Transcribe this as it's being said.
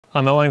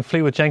I'm Owain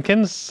Fleetwood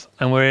Jenkins,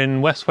 and we're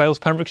in West Wales,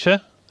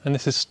 Pembrokeshire, and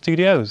this is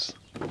StudiOwZ.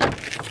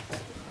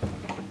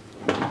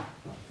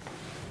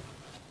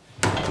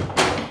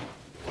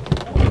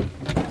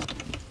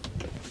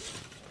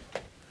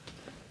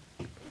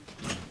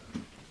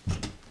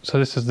 So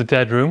this is the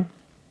dead room,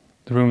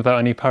 the room without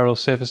any parallel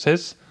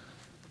surfaces.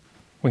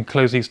 We can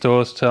close these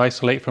doors to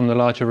isolate from the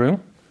larger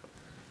room.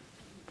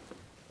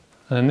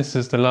 And then this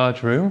is the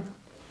large room,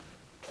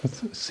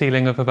 with a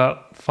ceiling of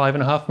about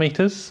 5.5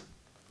 metres.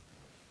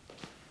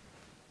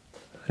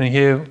 And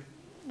here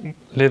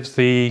lives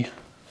the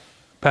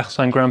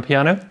Bechstein grand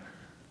piano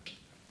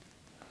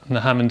and the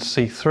Hammond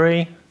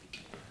C3,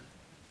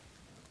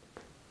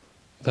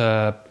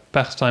 the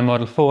Bechstein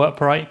Model 4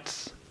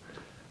 uprights,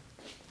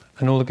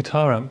 and all the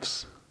guitar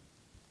amps.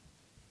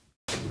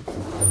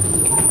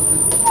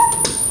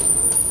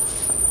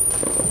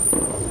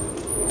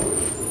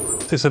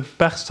 It's a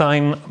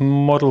Bechstein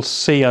Model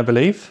C, I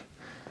believe.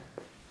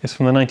 It's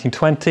from the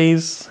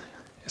 1920s.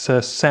 It's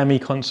a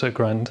semi-concert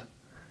grand.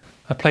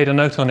 I played a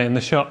note on it in the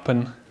shop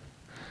and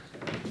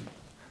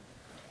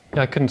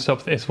yeah, I couldn't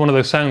stop. It's one of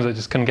those sounds I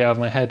just couldn't get out of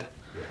my head.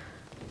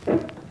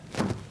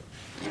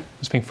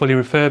 It's been fully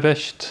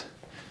refurbished.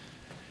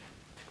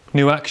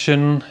 New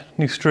action,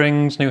 new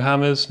strings, new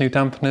hammers, new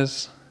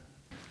dampeners.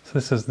 So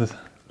this is the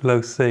low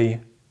C.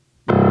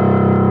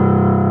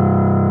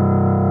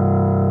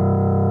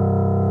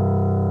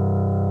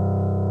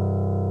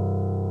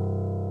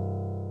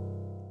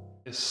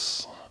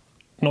 It's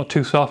not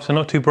too soft and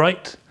not too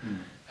bright.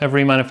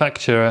 Every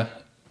manufacturer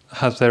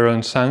has their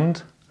own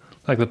sound.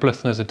 Like the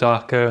Blythners are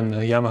darker and the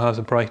Yamahas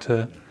are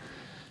brighter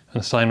and the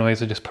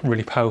Steinways are just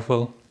really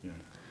powerful. Yeah.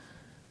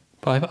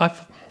 But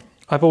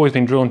I've always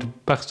been drawn to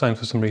Bechstein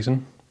for some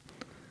reason.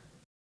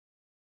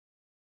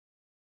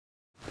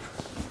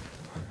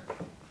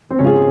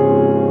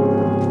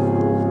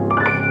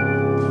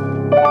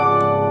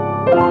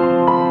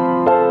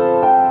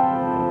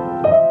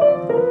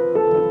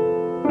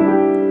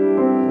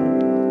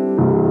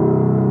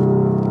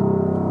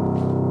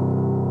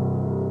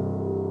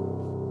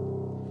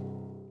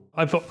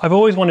 I've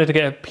always wanted to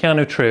get a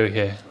piano trio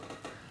here,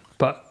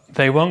 but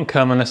they won't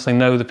come unless they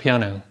know the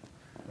piano.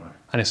 Right.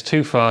 And it's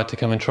too far to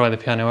come and try the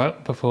piano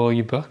out before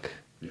you book.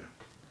 Yeah.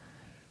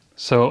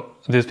 So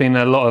there's been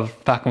a lot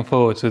of back and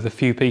forwards with a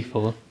few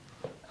people,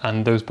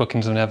 and those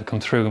bookings have never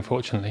come through,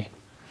 unfortunately.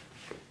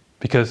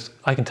 Because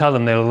I can tell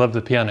them they'll love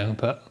the piano,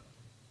 but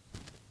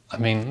I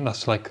mean,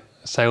 that's like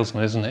a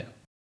salesman, isn't it?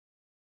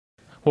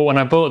 Well, when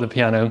I bought the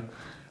piano,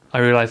 I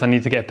realised I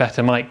need to get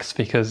better mics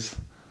because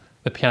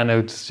the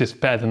piano's just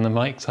better than the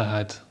mics I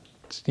had.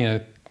 You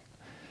know,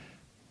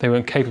 they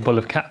weren't capable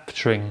of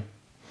capturing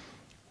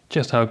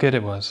just how good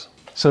it was.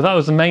 So that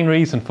was the main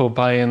reason for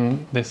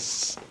buying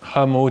this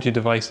home audio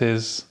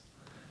devices.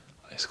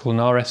 It's called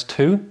an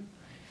RS2.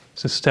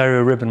 It's a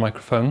stereo ribbon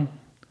microphone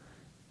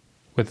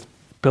with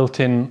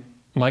built-in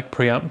mic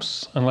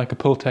preamps and like a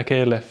Pultec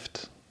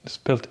airlift. It's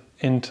built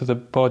into the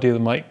body of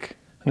the mic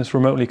and it's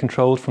remotely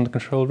controlled from the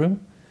control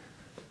room.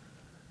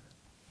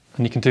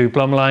 And you can do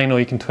Blumline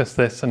or you can twist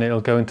this and it'll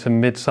go into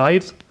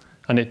mid-side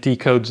and it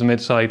decodes the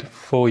mid-side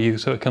for you,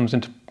 so it comes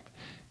into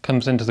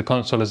the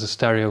console as a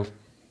stereo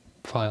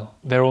file.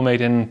 They're all made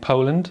in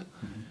Poland.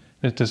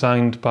 It's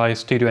designed by a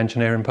studio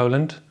engineer in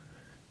Poland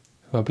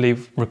who I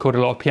believe recorded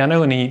a lot of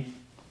piano, and he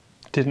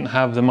didn't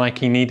have the mic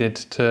he needed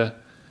to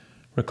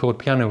record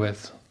piano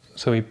with,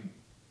 so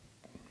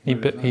he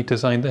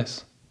designed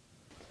this.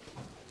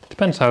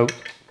 Depends how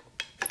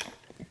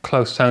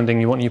close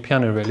sounding you want your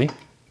piano, really.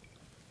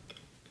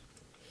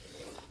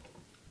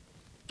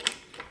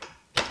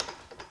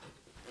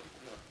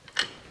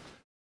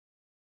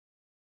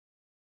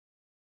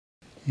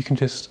 You can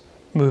just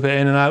move it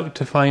in and out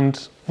to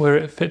find where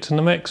it fits in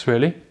the mix,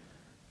 really.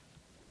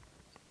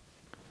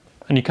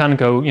 And you can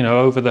go, you know,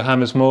 over the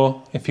hammers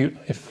more if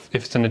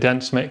it's in a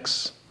dense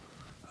mix.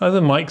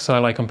 Other mics I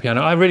like on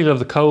piano, I really love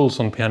the Coles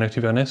on piano, to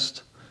be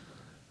honest.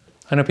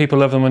 I know people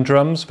love them on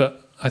drums,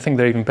 but I think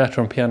they're even better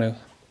on piano.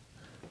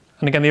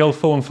 And again, the old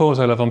 414s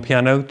I love on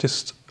piano,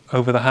 just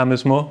over the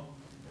hammers more.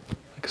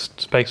 Like a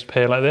spaced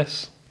pair like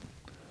this.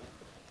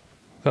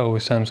 That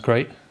always sounds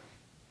great.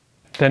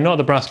 They're not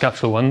the brass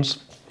capsule ones,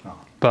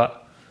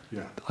 but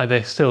yeah,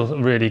 they're still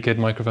really good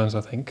microphones,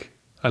 I think.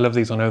 I love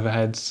these on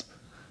overheads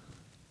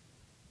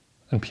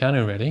and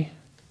piano, really.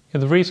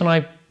 Yeah, the reason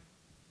I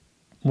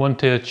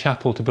wanted a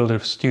chapel to build a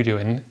studio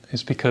in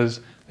is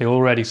because they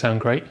already sound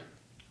great.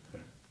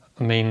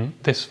 I mean,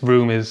 this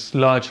room is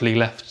largely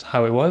left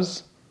how it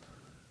was,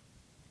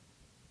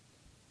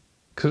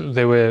 because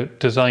they were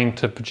designed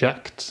to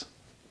project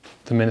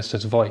the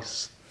minister's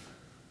voice.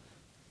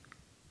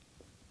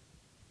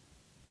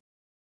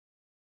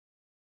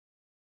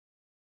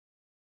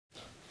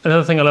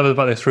 Another thing I love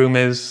about this room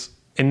is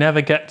it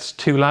never gets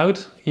too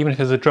loud. Even if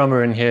there's a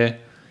drummer in here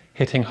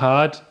hitting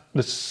hard,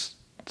 the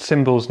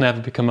cymbals never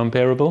become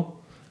unbearable.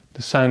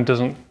 The sound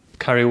doesn't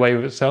carry away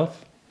with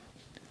itself.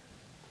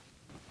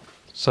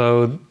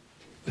 So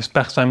this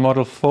Bechstein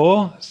Model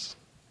 4 is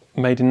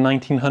made in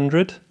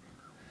 1900.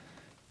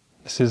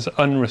 This is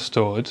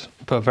unrestored,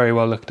 but very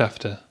well looked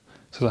after.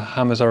 So the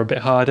hammers are a bit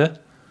harder.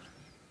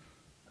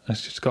 And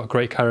it's just got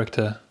great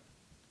character.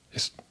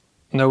 It's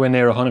nowhere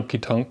near a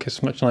honky-tonk,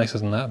 it's much nicer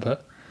than that,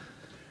 but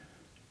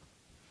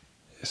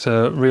it's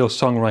a real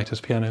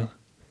songwriter's piano.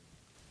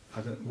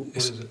 What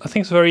is it? I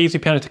think it's a very easy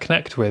piano to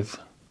connect with.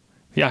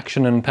 The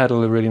action and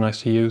pedal are really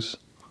nice to use.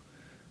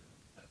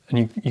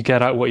 And you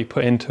get out what you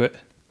put into it.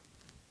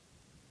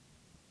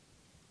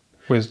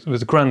 With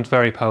the Grand,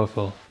 very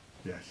powerful.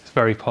 Yes. It's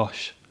very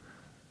posh.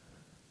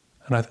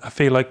 And I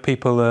feel like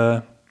people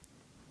are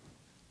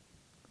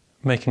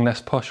making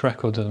less posh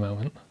records at the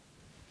moment.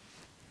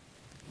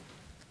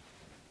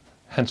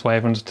 Hence why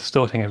everyone's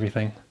distorting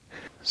everything.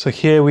 So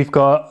here we've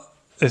got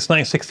this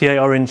 1968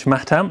 orange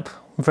matte amp,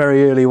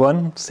 very early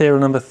one, serial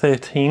number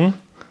 13.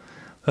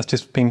 That's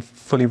just been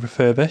fully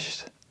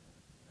refurbished.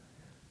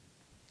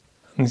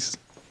 And this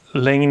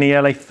Laney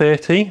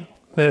LA30,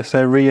 there's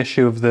a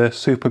reissue of the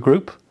Super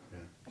Group. Yeah.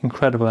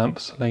 Incredible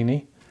amps,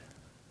 Laney.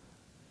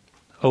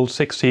 Old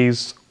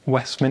 60s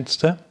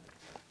Westminster,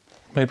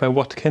 made by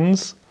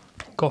Watkins.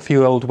 Got a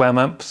few old WEM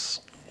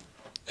amps.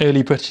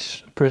 Early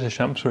British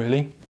amps,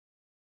 really.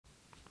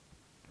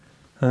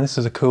 And this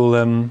is a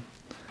cool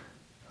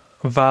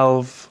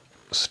valve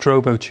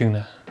strobo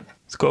tuner.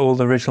 It's got all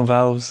the original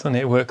valves and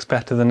it works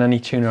better than any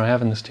tuner I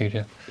have in the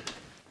studio.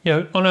 You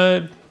know, on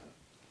a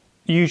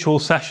usual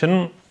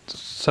session,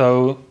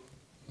 so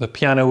the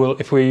piano will,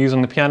 if we're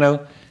using the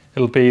piano,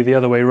 it'll be the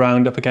other way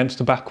round up against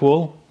the back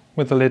wall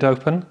with the lid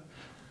open.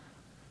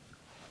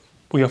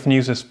 We often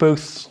use this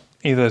booth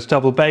either as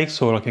double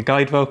bass or like a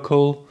guide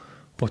vocal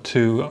or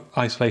to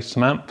isolate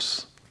some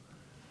amps.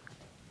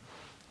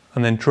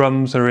 And then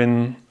drums are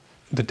in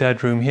the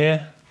dead room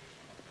here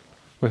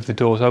with the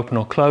doors open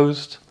or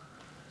closed,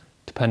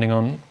 depending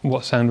on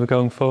what sound we're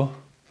going for.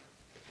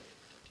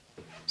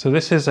 So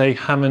this is a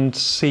Hammond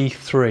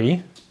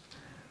C3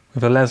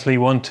 with a Leslie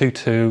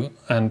 122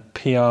 and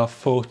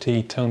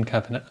PR40 tone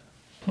cabinet.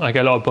 I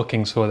get a lot of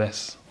bookings for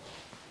this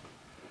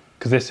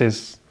because this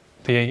is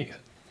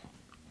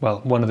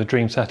one of the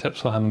dream setups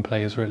for Hammond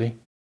players, really.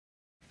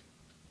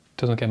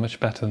 Doesn't get much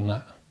better than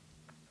that.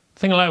 The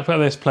thing I like about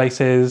this place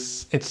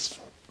is it's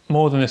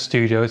more than a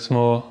studio, it's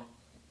more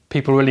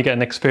people really get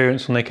an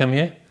experience when they come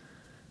here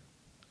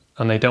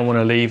and they don't want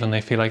to leave and they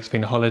feel like it's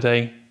been a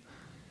holiday.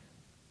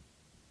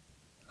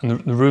 And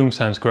the room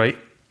sounds great.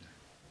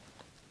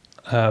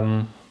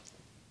 Yeah,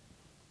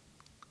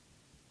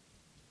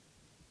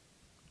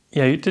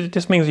 it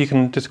just means you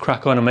can just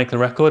crack on and make the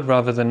record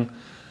rather than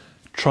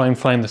try and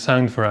find the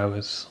sound for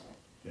hours.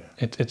 Yeah.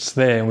 It's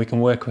there and we can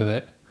work with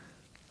it.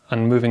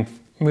 And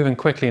moving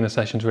quickly in a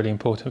session is really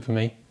important for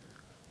me.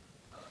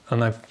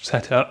 And I've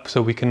set it up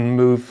so we can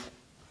move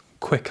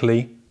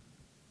quickly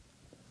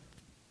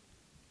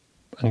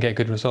and get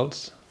good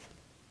results.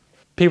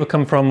 People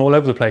come from all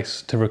over the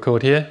place to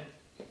record here.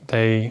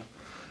 They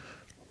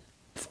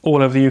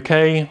all over the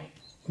UK,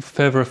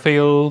 further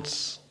afield,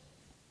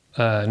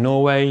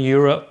 Norway,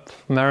 Europe,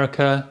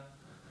 America.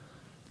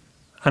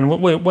 And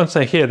once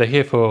they're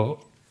here for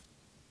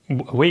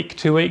a week,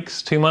 2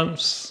 weeks, 2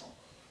 months,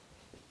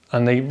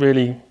 and they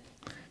really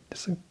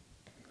just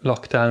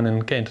lock down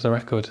and get into the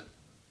record.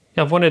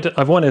 Yeah, I've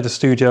wanted a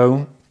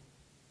studio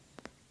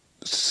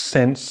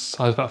since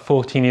I was about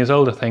 14 years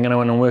old, I think, and I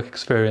went on work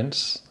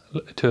experience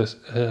to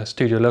a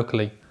studio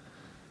locally.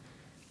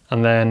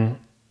 And then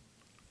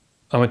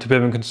I went to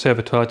Birmingham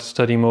Conservatoire to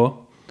study more.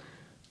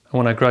 And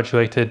when I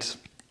graduated,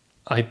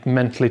 I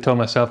mentally told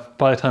myself,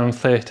 by the time I'm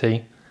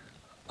 30,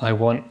 I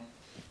want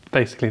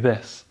basically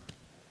this.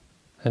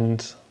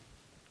 And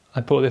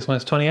I bought this when I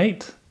was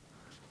 28.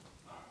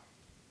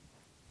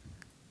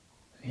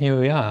 Here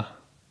we are.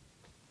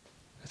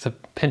 It's a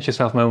pinch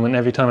yourself moment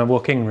every time I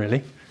walk in,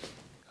 really.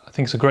 I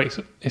think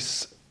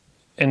it's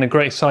in a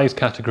great size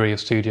category of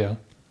studio.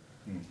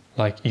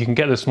 Like, you can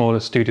get the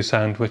smallest studio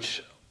sound,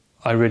 which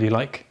I really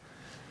like.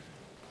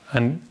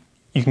 And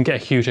you can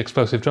get huge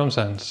explosive drum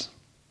sounds.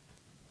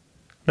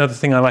 Another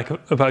thing I like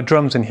about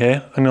drums in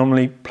here, I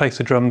normally place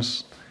the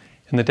drums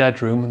in the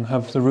dead room and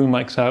have the room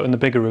mics out in the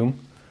bigger room.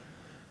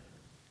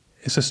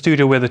 It's a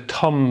studio where the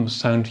toms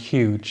sound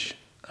huge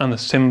and the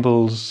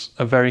cymbals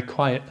are very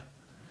quiet.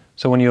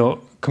 So when you're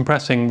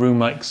compressing room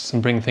mics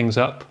and bringing things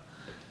up,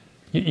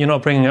 you're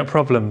not bringing up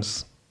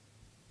problems.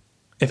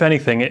 If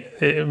anything,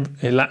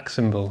 it lacks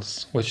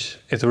cymbals, which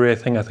is a rare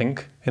thing, I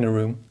think, in a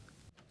room.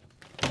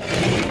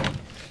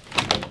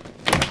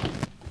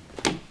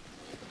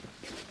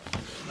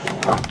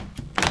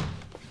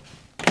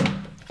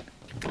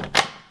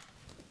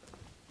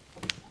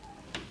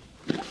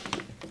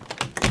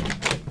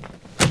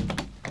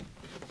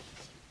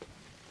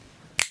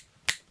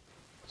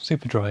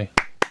 Super dry.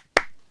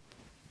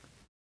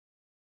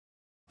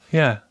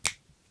 Yeah,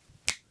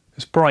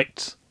 it's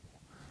bright.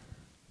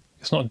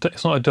 It's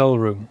not a dull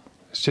room.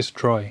 It's just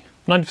dry.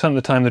 90% of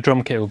the time, the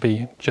drum kit will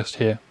be just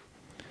here.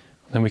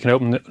 And then we can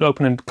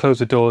open and close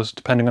the doors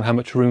depending on how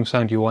much room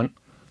sound you want,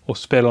 or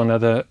spill on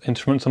other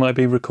instruments that might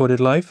be recorded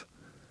live.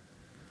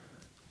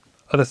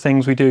 Other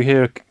things we do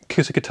here,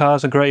 acoustic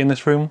guitars are great in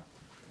this room.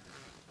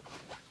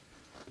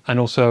 And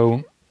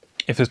also,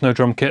 if there's no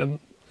drum kit,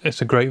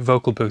 it's a great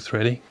vocal booth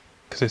really,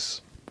 because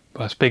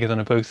it's bigger than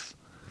a booth,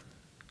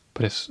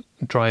 but it's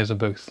dry as a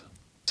booth.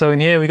 So in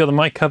here we got the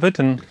mic cupboard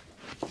and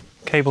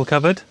cable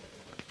cupboard.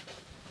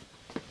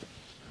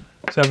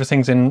 So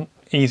everything's in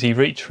easy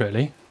reach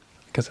really,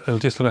 because it'll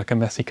just look like a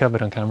messy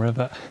cupboard on camera,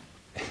 but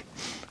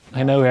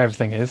I know where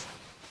everything is.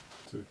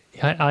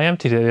 I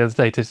emptied it the other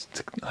day to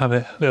have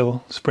a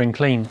little spring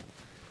clean,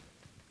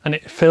 and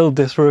it filled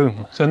this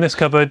room. So in this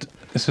cupboard,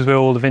 this is where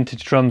all the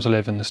vintage drums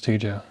live in the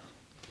studio.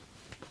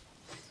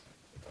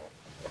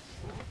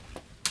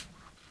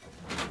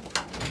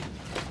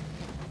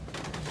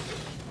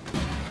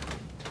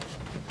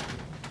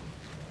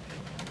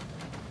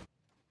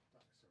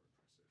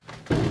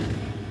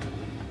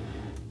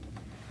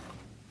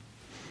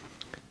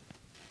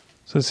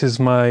 So this is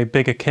my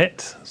bigger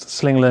kit. It's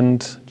the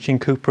Slingland Gene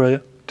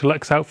Cooper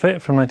Deluxe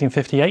outfit from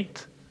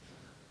 1958.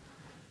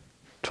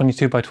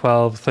 22 by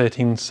 12,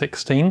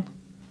 13/16.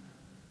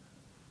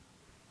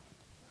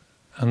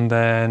 And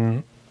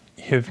then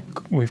here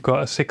we've got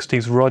a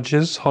 60s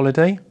Rogers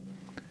Holiday.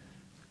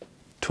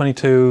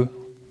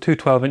 22, two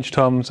 12-inch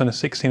toms and a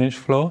 16-inch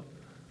floor.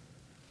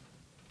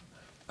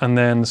 And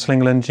then the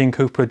Slingland Gene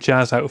Cooper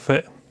Jazz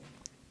outfit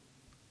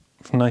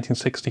from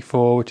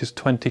 1964, which is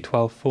 20,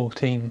 12,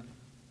 14.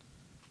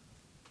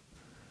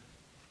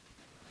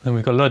 Then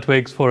we've got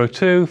Ludwig's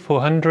 402,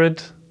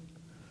 400,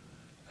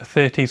 a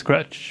 30s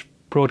Gretsch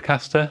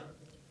Broadcaster,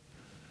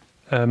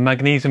 a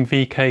Magnesium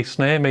VK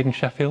snare made in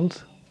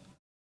Sheffield.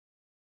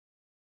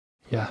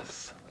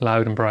 Yes,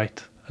 loud and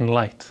bright and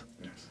light.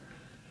 Yes.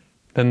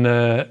 Then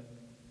the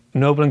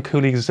Noble &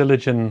 Cooley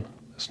Zildjian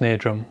snare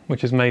drum,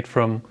 which is made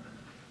from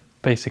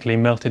basically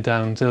melted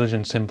down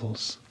Zildjian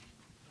cymbals.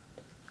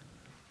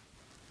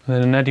 And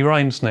then an Eddie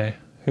Ryan snare,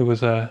 who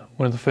was one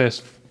of the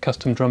first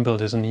custom drum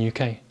builders in the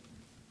UK.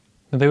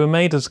 They were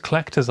made as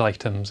collector's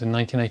items in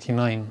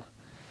 1989.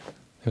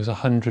 There was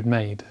 100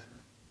 made.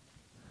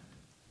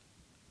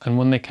 And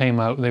when they came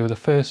out, they were the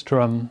first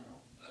drum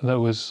that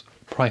was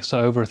priced at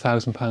over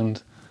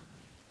 £1,000,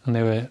 and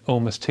they were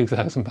almost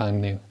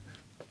 £2,000 new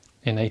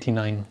in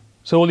 '89.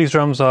 So all these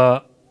drums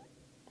are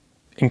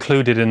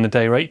included in the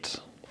day rate.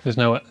 There's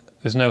no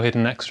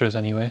hidden extras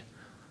anywhere.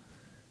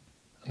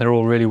 They're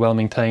all really well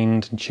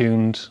maintained and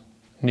tuned,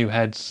 new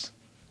heads.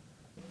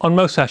 On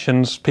most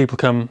sessions, people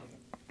come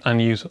and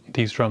use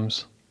these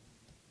drums.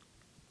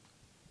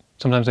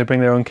 Sometimes they bring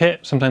their own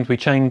kit, sometimes we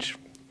change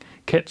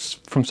kits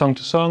from song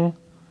to song,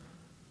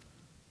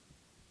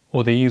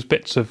 or they use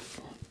bits of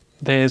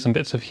theirs and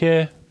bits of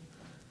here.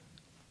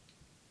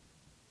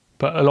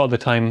 But a lot of the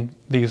time,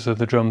 these are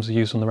the drums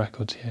used on the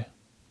records here.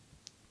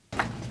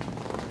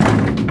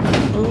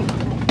 Ooh.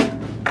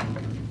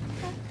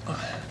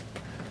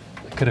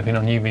 It could have been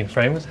on U-beam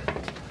frames.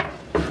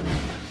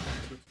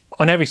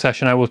 On every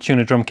session, I will tune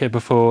a drum kit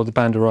before the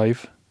band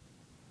arrive,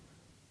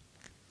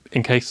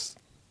 in case,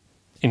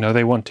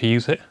 they want to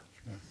use it.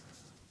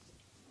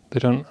 They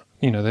don't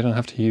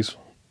have to use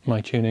my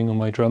tuning or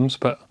my drums,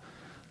 but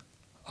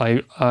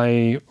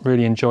I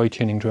really enjoy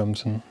tuning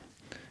drums and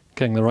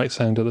getting the right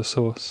sound at the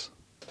source.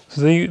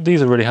 So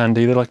these are really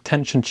handy. They're like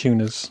tension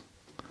tuners.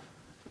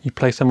 You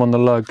place them on the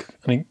lug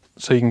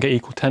so you can get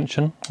equal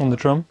tension on the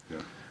drum. Yeah.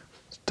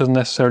 It doesn't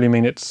necessarily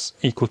mean it's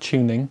equal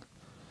tuning,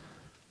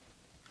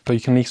 but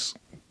you can at least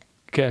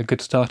get a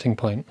good starting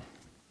point.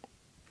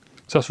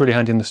 So that's really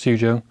handy in the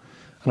studio.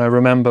 And I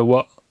remember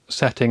what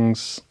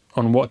settings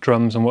on what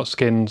drums and what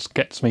skins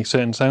gets me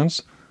certain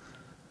sounds.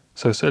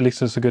 So at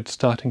least it's a good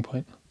starting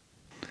point.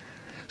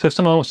 So if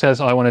someone says,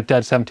 I want a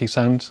dead 70s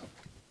sound,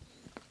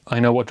 I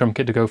know what drum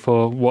kit to go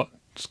for, what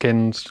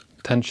skins,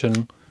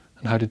 tension,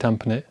 and how to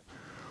dampen it.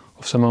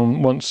 If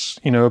someone wants,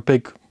 a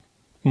big,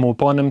 more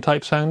Bonham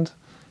type sound,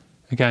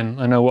 again,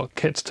 I know what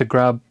kits to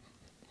grab,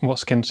 what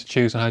skins to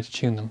choose, and how to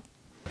tune them.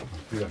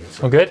 Yeah,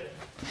 all good?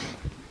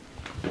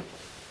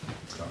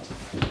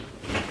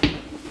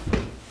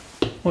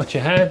 Watch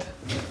your head.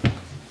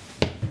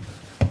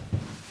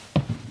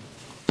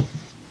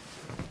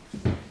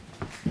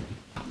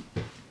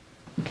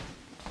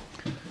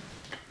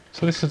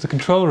 So this is the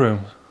control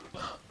room.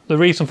 The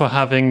reason for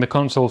having the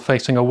console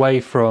facing away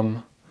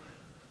from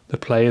the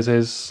players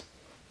is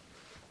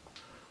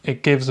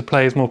it gives the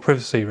players more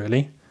privacy,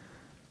 really.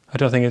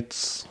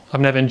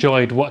 I've never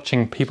enjoyed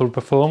watching people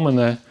perform when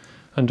they're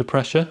under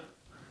pressure.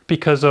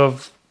 Because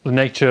of the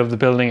nature of the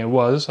building it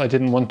was, I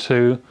didn't want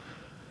to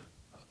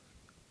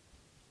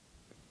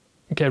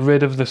get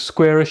rid of the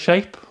squarer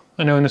shape.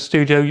 I know in the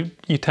studio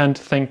you tend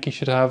to think you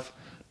should have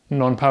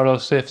non-parallel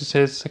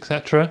surfaces,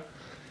 etc.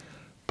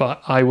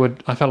 But I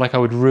felt like I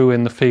would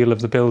ruin the feel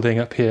of the building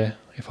up here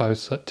if I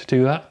was to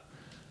do that.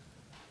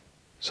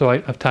 So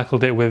I've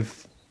tackled it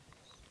with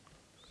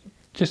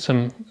just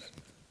some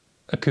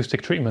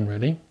acoustic treatment,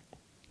 really.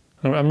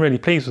 I'm really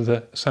pleased with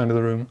the sound of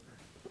the room.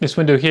 This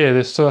window here,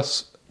 there's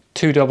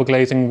two double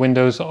glazing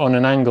windows on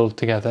an angle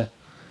together.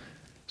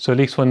 So at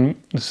least when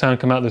the sound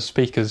comes out of the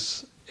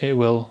speakers, it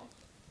will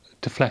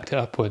deflect it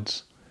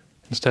upwards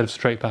instead of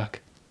straight back.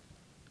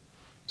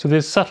 So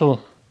there's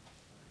subtle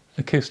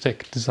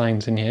acoustic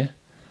designs in here.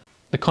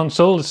 The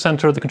console, the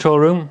centre of the control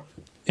room,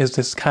 is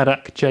this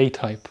Cadac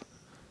J-type.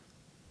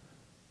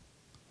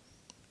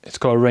 It's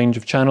got a range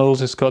of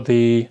channels. It's got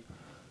the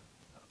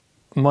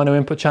mono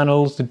input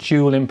channels, the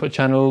dual input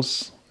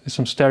channels, there's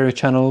some stereo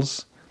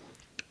channels,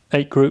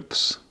 8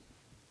 groups.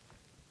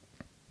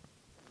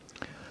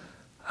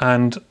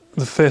 And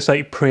the first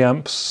 8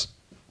 preamps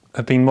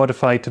have been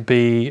modified to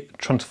be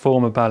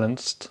transformer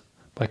balanced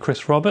by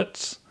Chris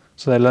Roberts.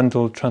 So they're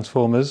Lundell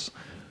transformers,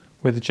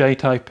 where the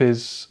J-type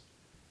is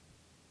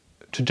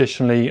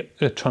traditionally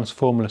a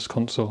transformerless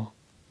console.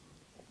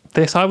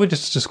 This I would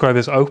just describe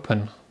as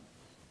open,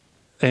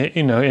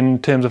 you know, in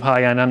terms of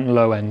high end and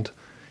low end.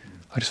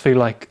 I just feel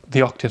like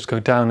the octaves go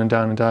down and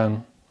down and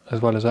down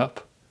as well as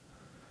up.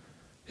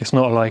 It's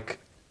not like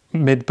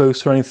mid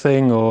boost or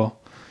anything, or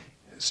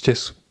it's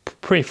just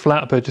pretty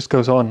flat, but it just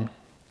goes on.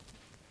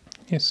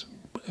 It's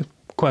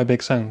quite a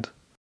big sound.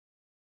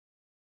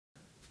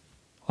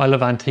 I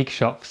love antique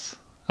shops.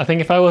 I think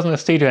if I wasn't a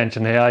studio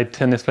engineer, I'd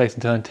turn this place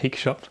into an antique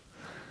shop.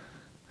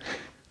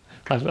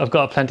 I've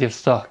got plenty of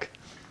stock.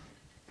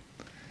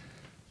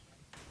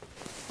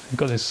 I've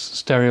got this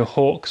stereo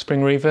Hawk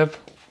spring reverb.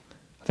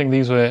 I think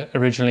these were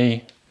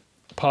originally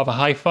part of a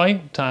hi-fi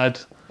to add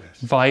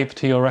vibe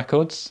to your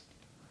records.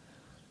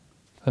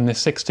 And the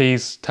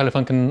 60s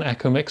Telefunken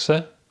Echo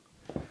mixer.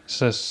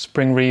 It's a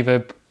spring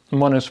reverb,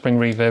 mono spring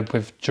reverb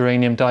with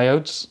geranium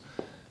diodes.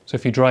 So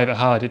if you drive it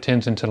hard, it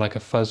turns into like a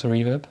fuzz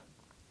reverb.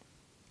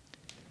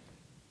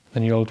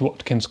 Then your old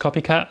Watkins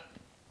Copycat.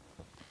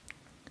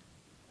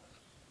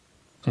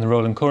 And the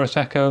Roland Chorus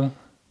Echo.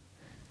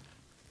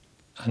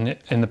 And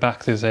in the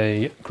back there's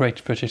a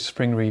Great British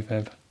Spring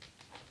Reverb.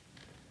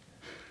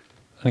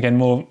 And again,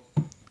 more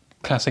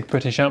classic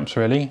British amps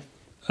really.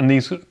 And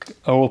these are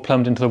all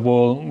plumbed into the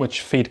wall, which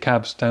feed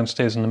cabs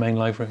downstairs in the main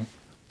live room.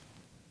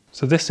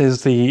 So this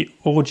is the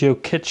audio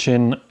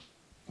kitchen,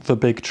 The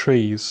Big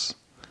Trees.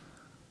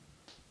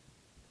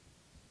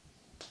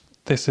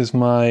 This is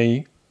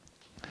one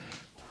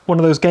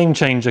of those game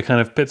changer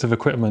kind of bits of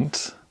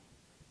equipment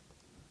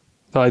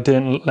that I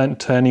didn't lend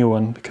to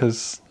anyone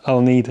because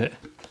I'll need it.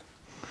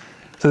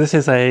 So this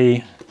is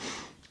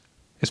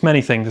it's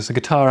many things. It's a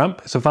guitar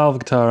amp, it's a valve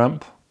guitar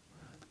amp,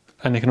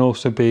 and it can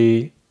also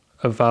be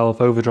a valve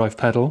overdrive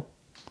pedal.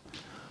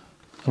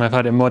 And I've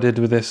had it modded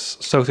with this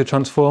SOTA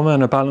transformer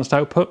and a balanced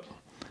output,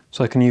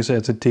 so I can use it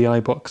as a DI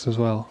box as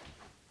well.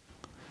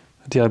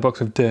 A DI box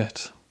of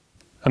dirt.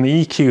 And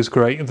the EQ is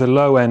great. The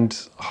low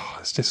end,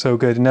 it's just so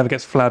good. It never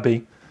gets flabby.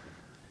 It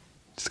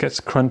just gets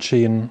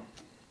crunchy and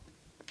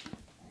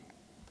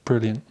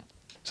brilliant.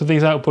 So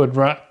these outboard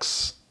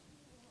racks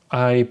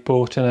I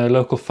bought in a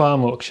local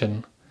farm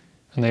auction,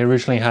 and they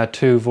originally had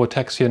 2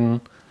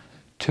 Vortexian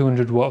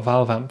 200 watt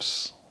valve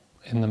amps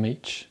in them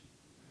each.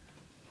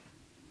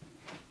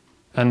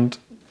 And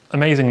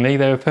amazingly,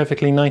 they were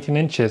perfectly 19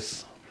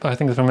 inches. I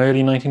think they're from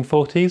early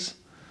 1940s.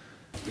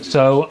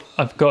 So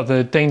I've got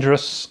the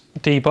Dangerous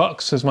D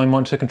box as my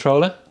monitor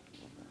controller,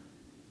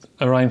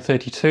 Orion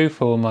 32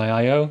 for my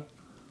I/O,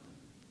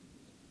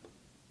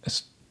 a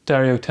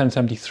stereo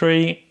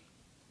 1073,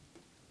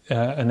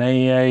 an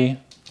AEA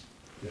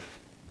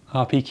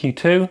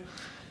RPQ2,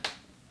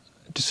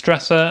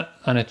 distressor,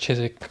 and a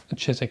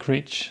Chiswick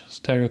Reach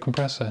stereo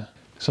compressor.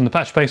 So in the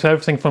patch bay, so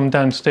everything from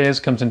downstairs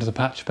comes into the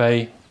patch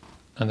bay,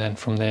 and then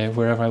from there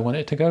wherever I want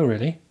it to go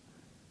really.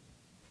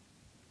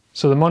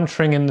 So the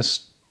monitoring in the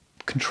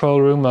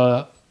control room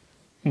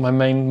my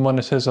main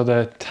monitors are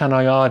the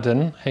Tannoy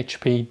Arden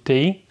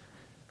HPD.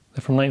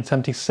 They're from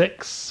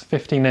 1976,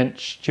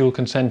 15-inch dual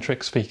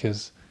concentric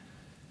speakers,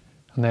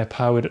 and they're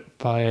powered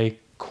by a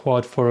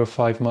Quad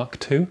 405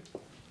 Mark II.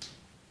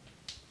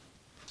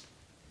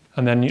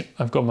 And then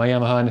I've got my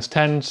Yamaha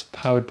NS10s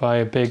powered by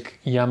a big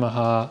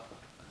Yamaha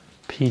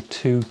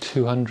P2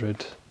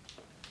 200.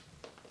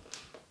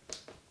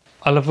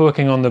 I love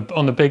working on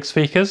the big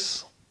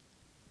speakers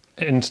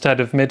instead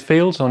of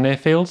midfields or near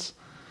fields.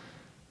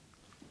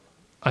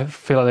 I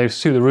feel like they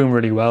suit the room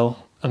really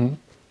well, and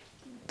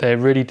they're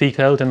really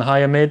detailed in the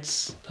higher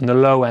mids and the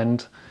low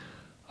end.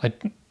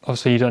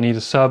 Obviously you don't need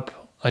a sub.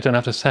 I don't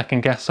have to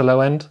second guess the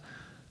low end.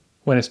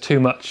 When it's too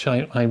much,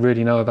 I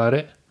really know about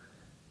it.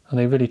 And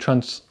they really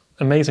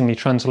amazingly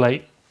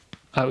translate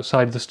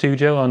outside of the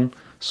studio on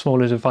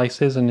smaller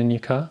devices and in your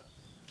car.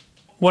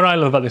 What I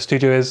love about the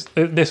studio is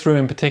this room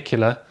in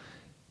particular,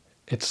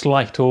 it's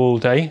light all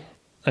day,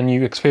 and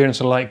you experience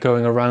the light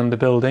going around the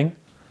building,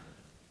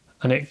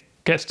 and it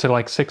gets to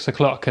like 6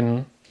 o'clock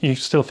and you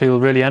still feel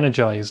really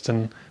energized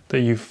and that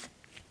you've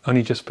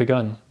only just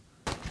begun.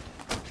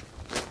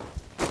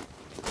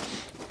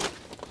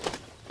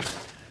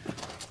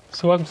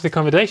 So welcome to the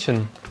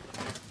accommodation.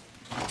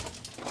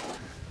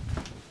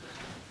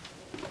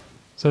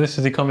 So this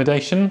is the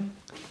accommodation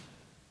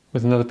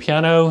with another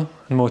piano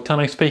and more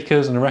Tannoy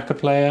speakers and a record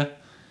player.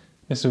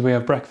 This is where we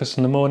have breakfast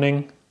in the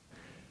morning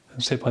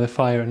and sit by the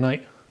fire at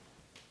night.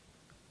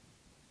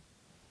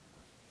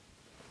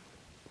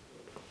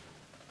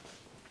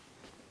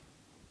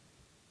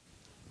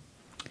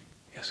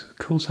 Yes,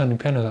 cool sounding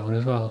piano, that one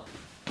as well.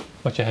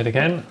 Watch your head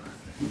again.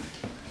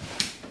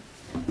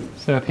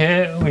 So up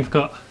here we've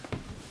got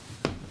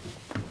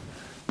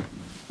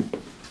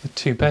the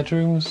 2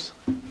 bedrooms.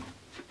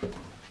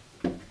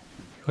 Got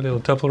a little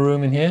double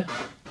room in here.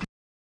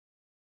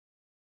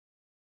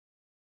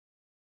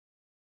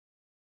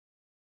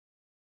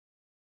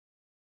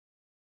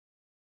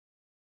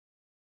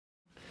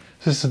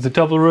 So this is the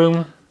double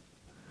room.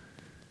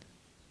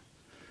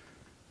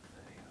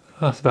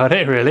 That's about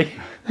it really.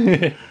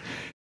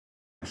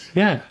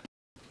 Yeah.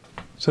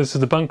 So this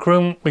is the bunk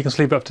room. We can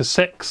sleep up to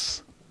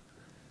 6.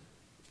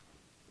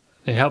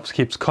 It helps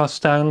keep costs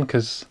down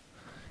because,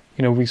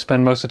 you know, we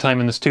spend most of the time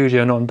in the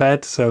studio, not in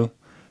bed, so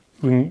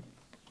we can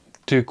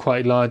do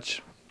quite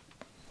large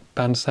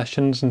band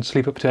sessions and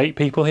sleep up to 8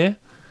 people here.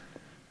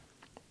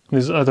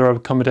 There's other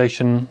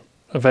accommodation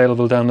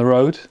available down the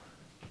road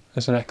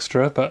as an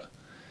extra, but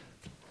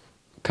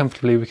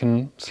comfortably we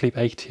can sleep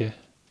 8 here.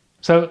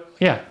 So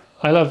yeah,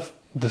 I love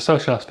the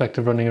social aspect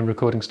of running a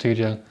recording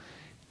studio.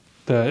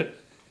 The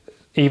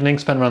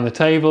evenings spent around the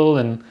table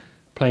and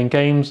playing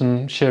games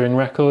and sharing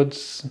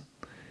records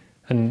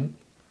and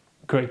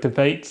great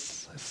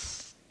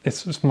debates.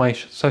 It's my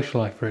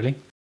social life really.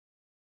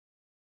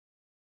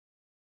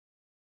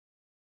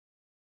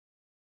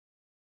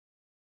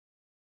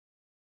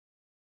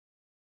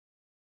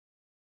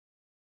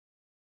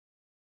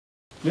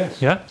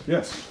 Yes. Yeah?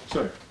 Yes.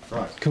 So,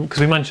 right. Because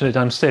we mentioned it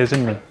downstairs,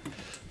 didn't we?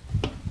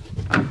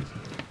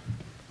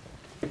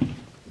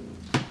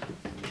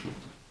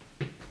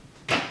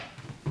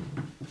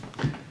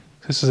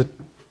 This is a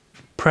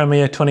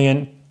Premier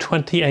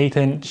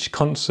 28-inch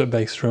concert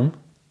bass room.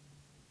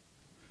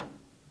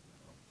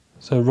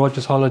 So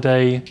Roger's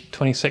Holiday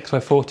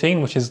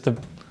 26x14, which is the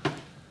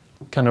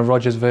kind of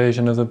Roger's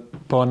version of the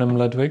Bonham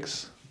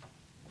Ludwigs.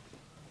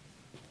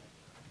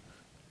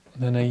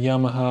 Then a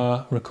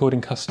Yamaha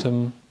Recording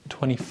Custom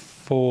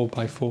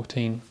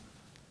 24x14.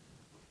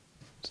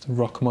 It's a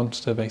rock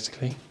monster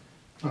basically.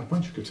 Oh, a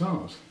bunch of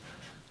guitars.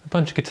 A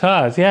bunch of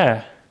guitars,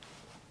 yeah.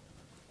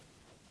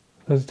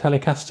 Those are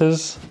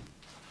Telecasters.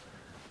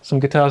 Some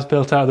guitars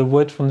built out of the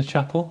wood from the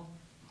chapel.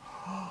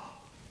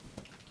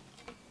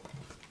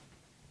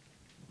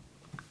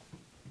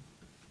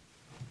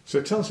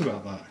 So tell us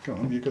about that. Go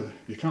on,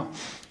 you can't.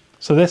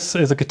 So this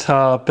is a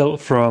guitar built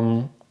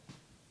from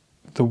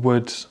the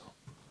wood,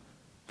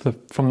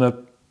 from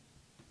the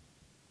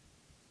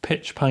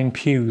pitch pine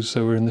pews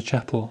that were in the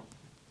chapel.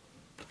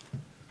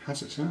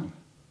 How's it sound?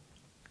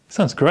 It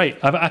sounds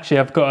great.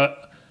 I've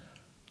got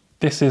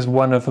this is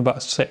one of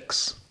about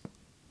 6.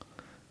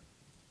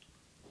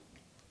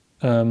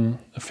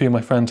 A few of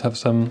my friends have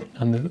some,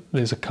 and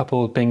there's a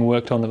couple being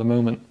worked on at the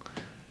moment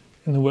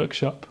in the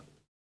workshop.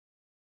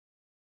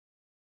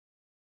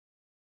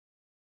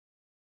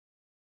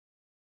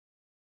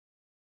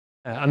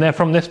 And they're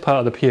from this part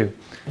of the pew.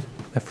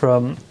 They're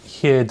from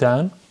here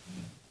down,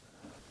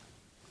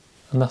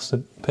 and that's the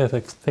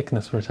perfect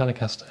thickness for a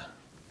Telecaster.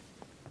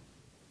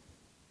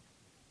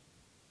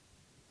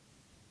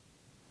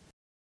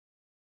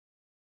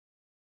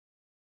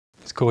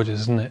 It's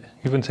gorgeous, isn't it?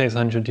 You wouldn't say it's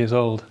 100 years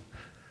old.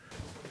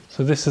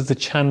 So this is the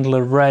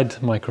Chandler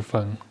Red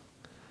microphone.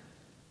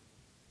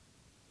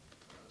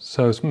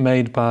 So it's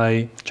made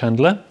by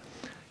Chandler.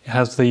 It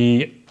has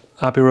the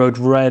Abbey Road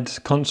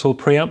Red console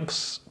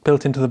preamps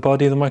built into the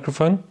body of the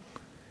microphone.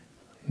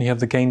 And you have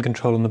the gain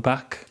control on the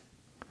back,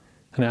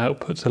 and it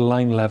outputs a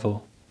line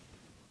level.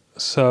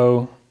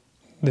 So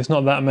there's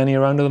not that many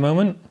around at the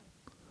moment,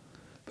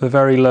 but a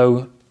very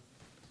low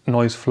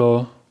noise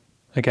floor.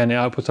 Again, it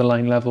outputs a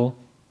line level.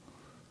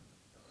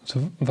 It's a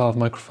valve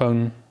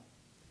microphone.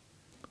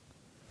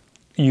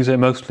 Use it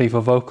mostly for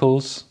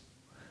vocals,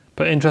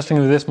 but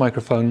interestingly with this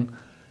microphone,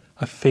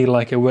 I feel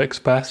like it works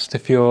best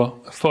if you're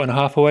 1.5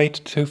 foot away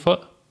to 2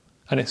 foot,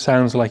 and it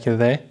sounds like you're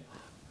there.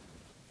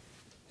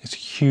 It's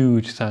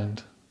huge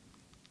sound.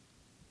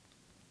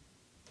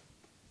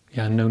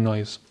 Yeah, no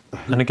noise.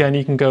 And again,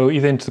 you can go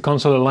either into the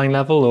console at line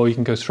level, or you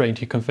can go straight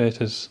into your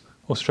converters,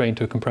 or straight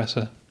into a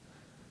compressor.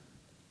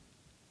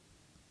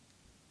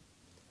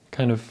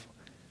 Kind of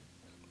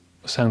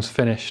sounds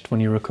finished when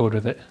you record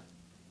with it.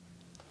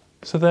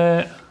 So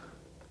I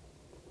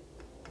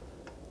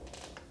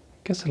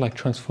guess they're like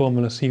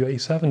transformerless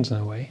U87s in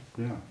a way.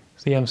 Yeah.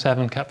 It's the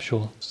M7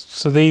 capsule.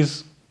 So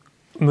these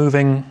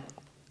moving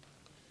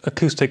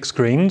acoustic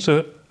screens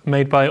are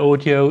made by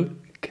Audio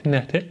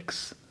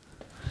Kinetics.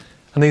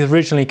 And these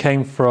originally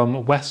came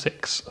from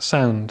Wessex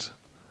Sound,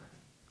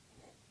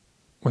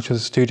 which was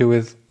a studio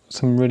with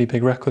some really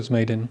big records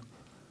made in.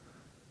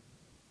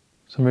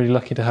 So I'm really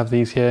lucky to have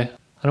these here.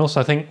 And also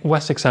I think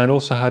Wessex Sound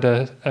also had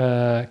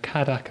a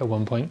CADAC at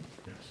one point.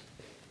 Yes.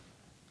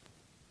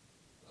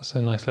 That's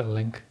a nice little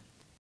link.